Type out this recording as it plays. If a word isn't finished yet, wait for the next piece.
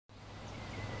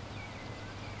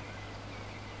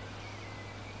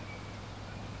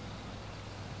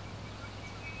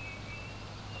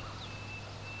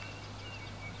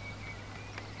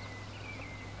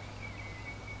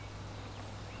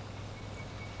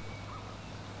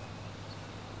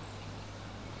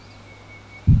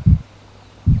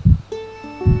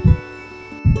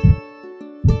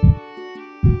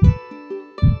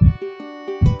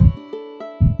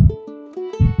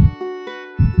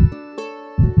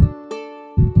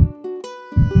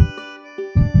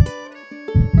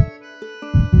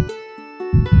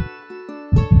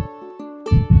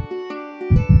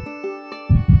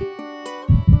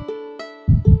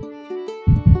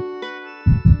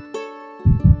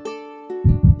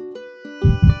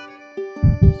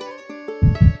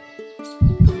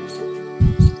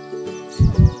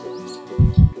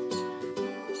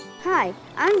Hi,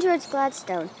 I'm George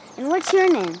Gladstone. And what's your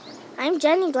name? I'm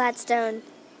Jenny Gladstone.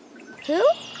 Who?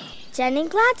 Jenny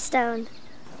Gladstone.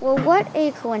 Well, what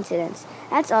a coincidence.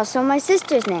 That's also my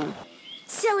sister's name.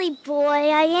 Silly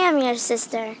boy, I am your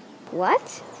sister.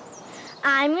 What?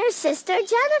 I'm your sister,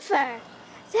 Jennifer.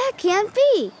 That can't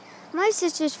be. My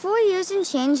sister's 4 years and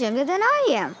change younger than I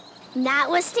am.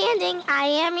 Notwithstanding, I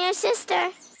am your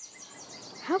sister.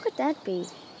 How could that be?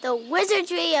 The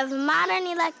wizardry of modern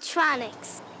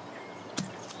electronics.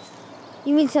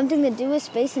 You mean something to do with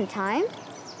space and time?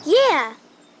 Yeah,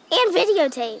 and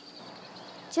videotape.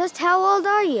 Just how old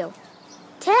are you?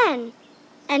 10.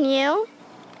 And you?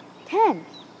 10.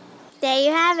 There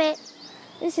you have it.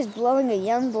 This is blowing a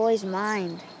young boy's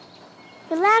mind.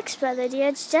 Relax, brother dear.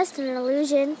 It's just an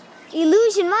illusion.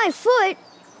 Illusion my foot?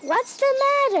 What's the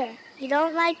matter? You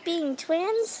don't like being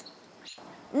twins?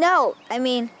 No,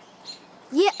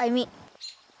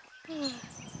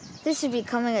 this is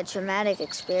becoming a traumatic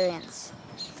experience.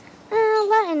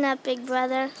 Lighten up, big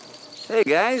brother. Hey,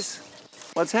 guys.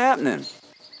 What's happening?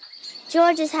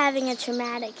 George is having a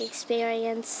traumatic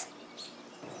experience.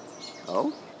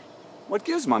 Oh? What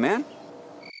gives, my man?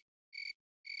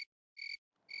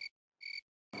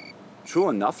 True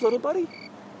enough, little buddy?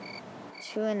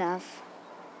 True enough.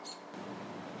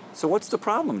 So what's the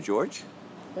problem, George?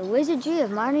 The wizardry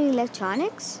of modern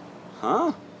electronics?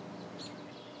 Huh?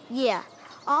 Yeah.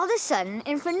 All of a sudden,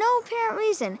 and for no apparent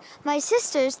reason, my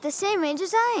sister's the same age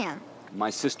as I am. My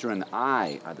sister and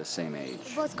I are the same age.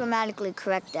 You're both grammatically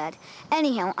correct, Dad.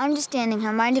 Anyhow, I'm just standing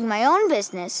here minding my own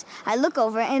business. I look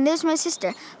over, and there's my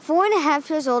sister, 4.5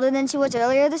 years older than she was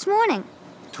earlier this morning.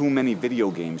 Too many video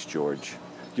games, George.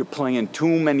 You're playing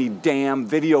too many damn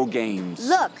video games.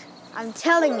 Look, I'm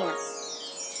telling you.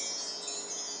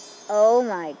 Oh,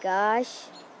 my gosh.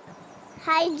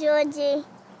 Hi, Georgie.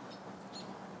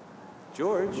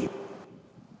 George,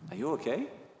 are you okay?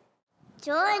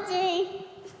 Georgie.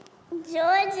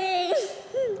 Georgie.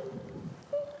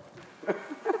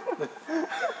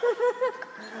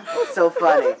 What's so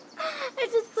funny? I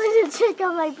just played a trick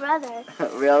on my brother.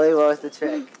 Really? What was the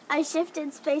trick? I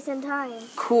shifted space and time.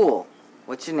 Cool.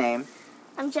 What's your name?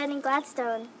 I'm Jenny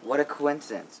Gladstone. What a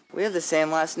coincidence. We have the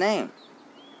same last name.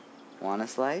 Want a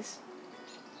slice?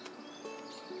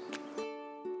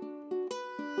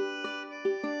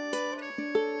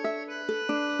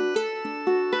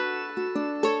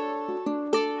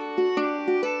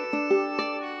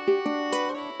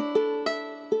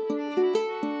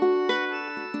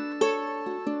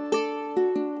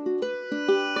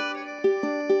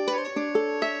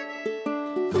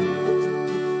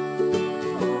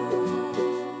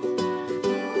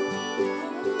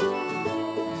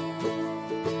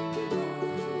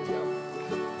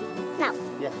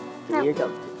 Give me your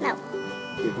gum. No.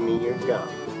 Give me your gum.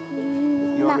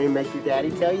 You want me to make your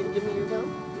daddy tell you to give me your gum?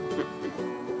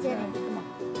 Jenny. Come on.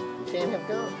 You can't have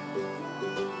gum.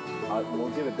 We'll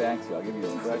give it back to you. I'll give you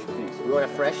a fresh piece. You want a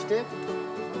fresh stick?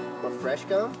 Want fresh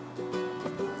gum?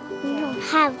 We don't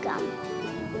have gum.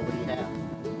 What do you have?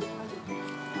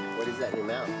 What is that in your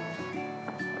mouth?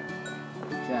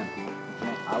 Jen,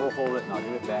 I will hold it and I'll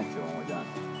give it back to you when we're done.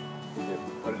 Here,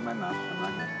 put it in my mouth, in my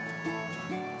hand.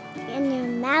 In your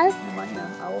mouth? In my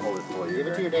hand. I will hold it for you. Give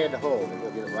it to your dad to hold, and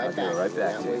he'll give it right I'll back. give it right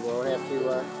back That to way you. we won't have to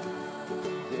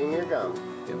give him your gum.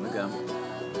 Give him the gum.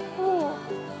 Oh.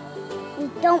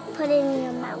 And don't put it in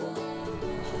your mouth.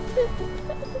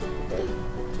 Okay.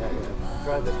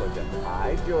 Try this one, Jen.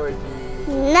 Hi, Georgie.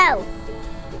 No.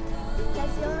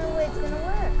 That's the only way it's gonna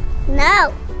work.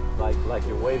 No. Like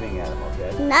you're waving at him,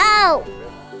 okay? No.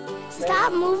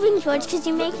 Stop moving, George, because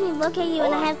you make me look at you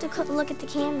and I have to look at the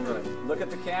camera. Good. Look at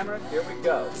the camera. Here we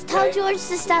go. Just tell George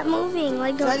to stop moving.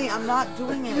 Like, Jenny, I'm not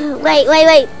doing anything.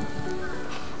 Wait.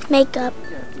 Makeup.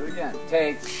 Do it again.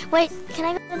 Take. Wait, can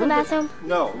I go to the bathroom?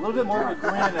 No, a little bit more of a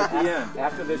grin at the end.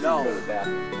 After this, you go to the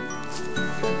bathroom.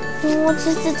 Oh,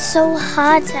 it's so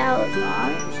hot out.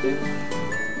 I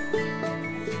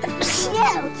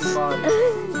understand. Ew. Fun. Ew.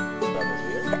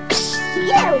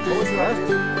 What was your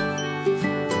husband?